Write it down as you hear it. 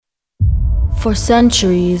For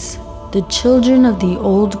centuries, the children of the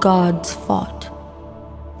old gods fought.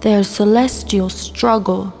 Their celestial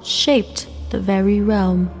struggle shaped the very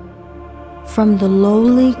realm. From the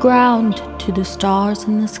lowly ground to the stars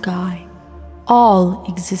in the sky, all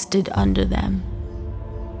existed under them.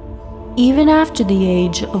 Even after the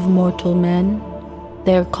age of mortal men,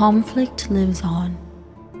 their conflict lives on.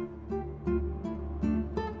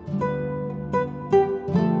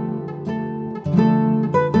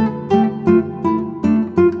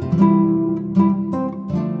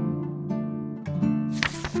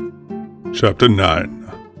 Chapter 9.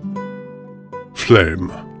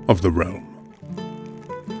 Flame of the Realm.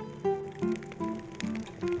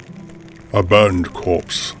 A burned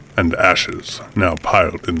corpse and ashes now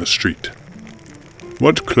piled in the street.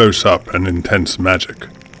 What close-up and intense magic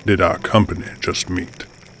did our company just meet?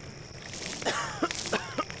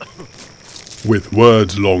 With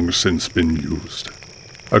words long since been used,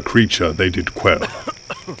 a creature they did quell,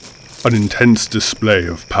 an intense display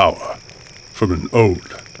of power from an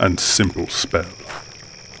old and simple spell.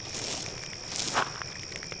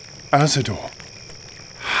 Alzador,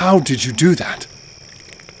 how did you do that?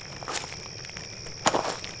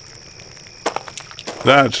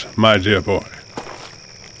 That, my dear boy,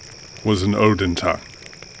 was an Olden tongue,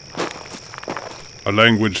 a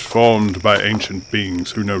language formed by ancient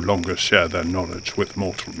beings who no longer share their knowledge with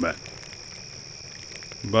mortal men.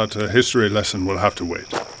 But a history lesson will have to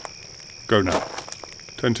wait. Go now.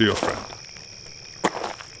 Tend to your friend.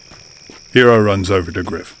 Hero runs over to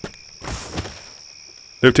Griff.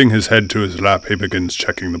 Lifting his head to his lap, he begins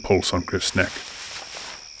checking the pulse on Griff's neck,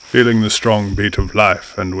 feeling the strong beat of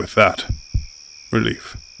life, and with that,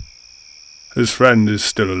 relief. His friend is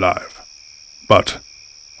still alive, but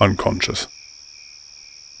unconscious.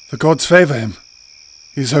 The gods favor him.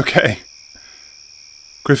 He's okay.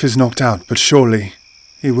 Griff is knocked out, but surely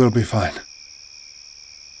he will be fine.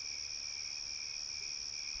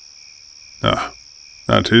 Ah,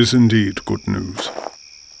 that is indeed good news.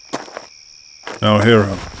 Now,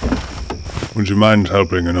 Hero, would you mind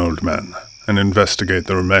helping an old man and investigate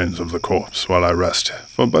the remains of the corpse while I rest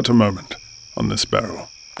for but a moment on this barrel?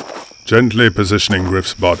 Gently positioning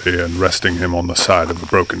Griff's body and resting him on the side of the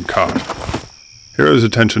broken cart, Hero's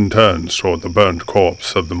attention turns toward the burned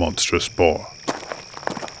corpse of the monstrous boar.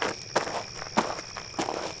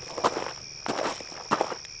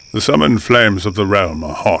 The summoned flames of the realm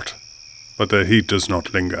are hot, but their heat does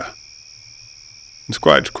not linger. It's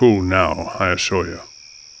quite cool now, I assure you.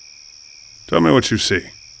 Tell me what you see.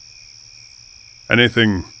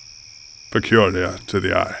 Anything peculiar to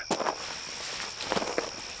the eye?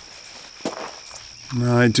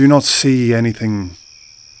 I do not see anything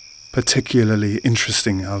particularly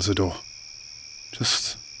interesting, Alzador.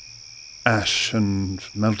 Just ash and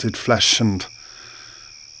melted flesh and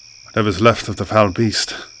whatever's left of the foul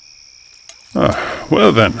beast. Ah,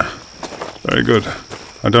 well then. Very good.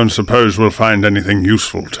 I don't suppose we'll find anything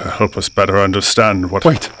useful to help us better understand what...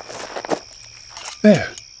 Wait. There.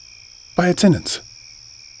 By its innards.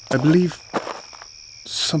 I believe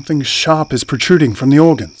something sharp is protruding from the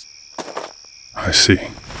organs. I see.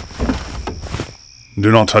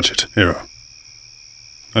 Do not touch it, Hero.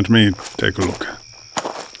 Let me take a look.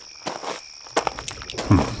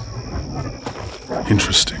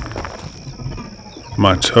 Interesting.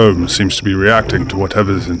 My tome seems to be reacting to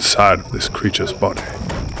whatever's inside of this creature's body.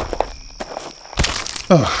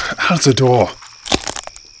 Oh, Alzador.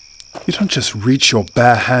 You don't just reach your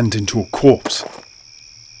bare hand into a corpse.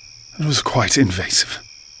 It was quite invasive,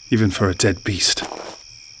 even for a dead beast.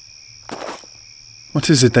 What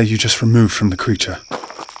is it that you just removed from the creature?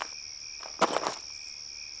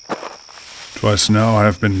 Twice now I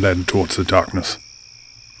have been led towards the darkness,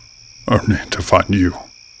 only to find you,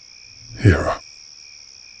 Hero.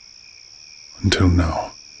 Until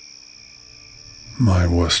now, my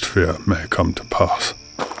worst fear may come to pass.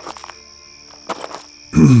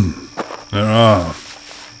 There are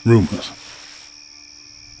rumors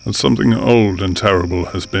that something old and terrible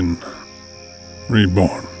has been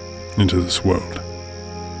reborn into this world.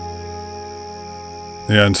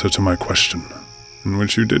 The answer to my question, in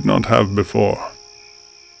which you did not have before,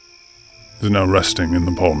 is now resting in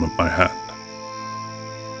the palm of my hand.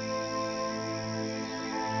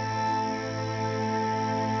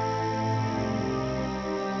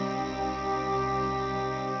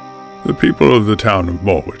 The people of the town of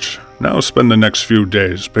Morwich now spend the next few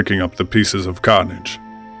days picking up the pieces of carnage,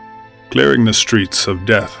 clearing the streets of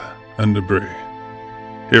death and debris.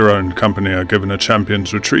 Hero and company are given a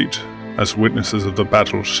champion's retreat, as witnesses of the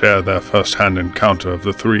battle share their first-hand encounter of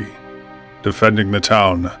the three, defending the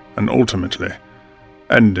town and ultimately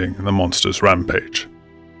ending the monster's rampage.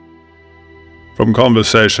 From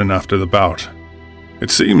conversation after the bout, it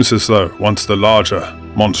seems as though once the larger,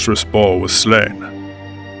 monstrous boar was slain,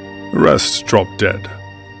 the rest dropped dead,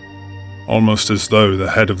 almost as though the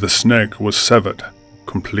head of the snake was severed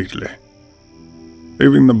completely,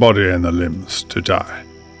 leaving the body and the limbs to die.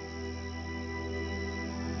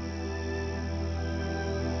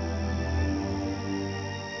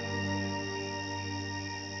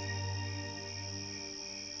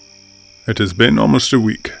 It has been almost a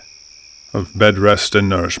week of bed rest and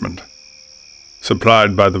nourishment,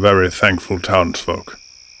 supplied by the very thankful townsfolk.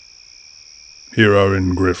 Hero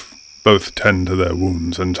and Griff both tend to their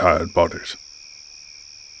wounds and tired bodies.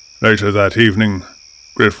 Later that evening,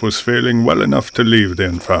 Griff was feeling well enough to leave the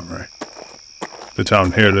infirmary. The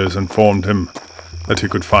town healers informed him that he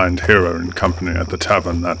could find Hero and company at the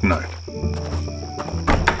tavern that night.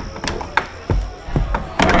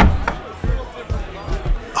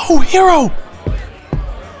 Oh, Hero!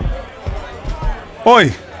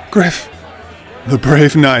 Oi, Griff, the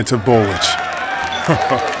brave knight of Borwich.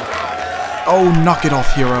 Oh, knock it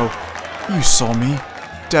off, Hero. You saw me,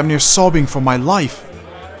 damn near sobbing for my life.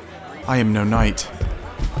 I am no knight.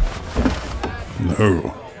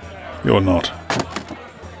 No, you're not.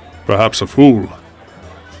 Perhaps a fool,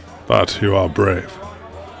 but you are brave.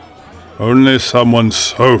 Only someone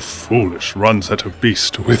so foolish runs at a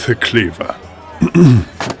beast with a cleaver.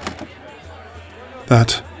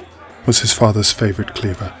 That was his father's favourite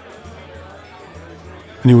cleaver.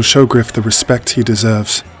 And he will show Griff the respect he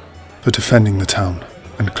deserves for defending the town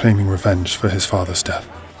and claiming revenge for his father's death.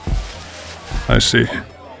 I see.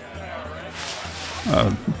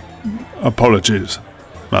 Apologies,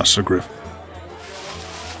 Master Griff.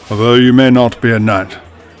 Although you may not be a knight,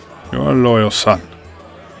 you are a loyal son.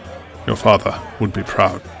 Your father would be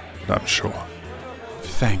proud, I'm sure.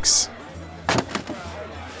 Thanks.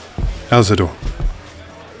 Alzador,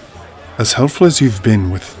 as helpful as you've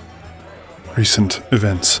been with recent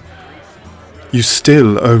events, you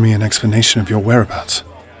still owe me an explanation of your whereabouts.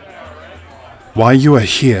 Why you are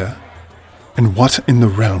here, and what in the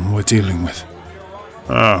realm we're dealing with.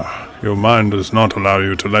 Your mind does not allow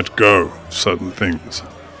you to let go of certain things.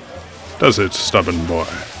 Does it, stubborn boy?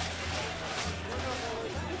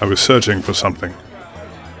 I was searching for something.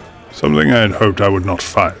 Something I had hoped I would not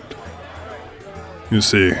find. You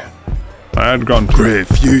see, I had gone to...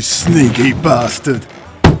 Griff, you sneaky bastard!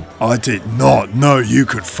 I did not know you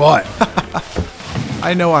could fight.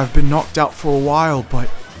 I know I've been knocked out for a while, but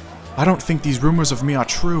I don't think these rumors of me are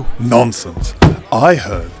true. Nonsense. I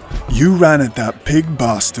heard you ran at that pig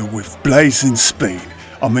bastard with blazing speed.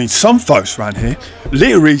 I mean, some folks round here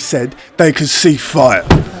literally said they could see fire.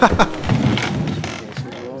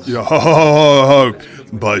 Yo,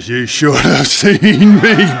 but you should have seen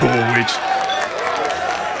me, Borwich.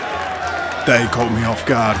 They caught me off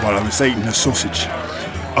guard while I was eating a sausage.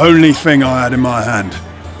 Only thing I had in my hand.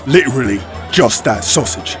 Literally, just that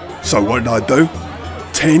sausage. So what did I do?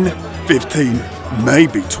 10, 15,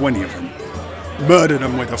 maybe 20 of them. Murdered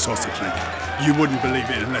them with a sausage link. You wouldn't believe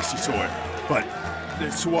it unless you saw it. But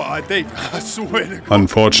that's what I did. I swear to God.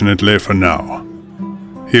 Unfortunately for now,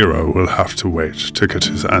 Hero will have to wait to get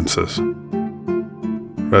his answers.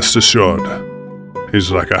 Rest assured, he's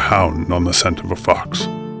like a hound on the scent of a fox.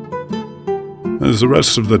 As the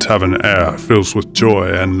rest of the tavern air fills with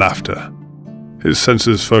joy and laughter, his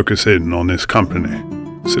senses focus in on his company,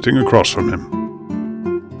 sitting across from him.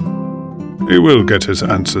 He will get his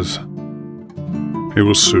answers. He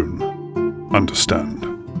will soon understand.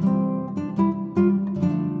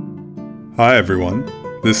 Hi everyone,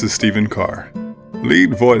 this is Stephen Carr,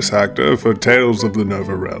 lead voice actor for Tales of the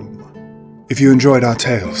Nova Realm. If you enjoyed our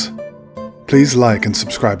tales, please like and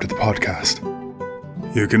subscribe to the podcast.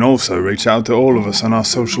 You can also reach out to all of us on our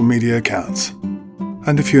social media accounts.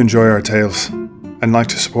 And if you enjoy our tales and like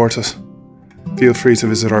to support us, feel free to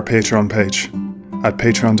visit our Patreon page at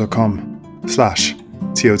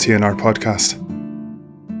patreon.com/TOTNR podcast.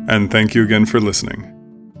 And thank you again for listening.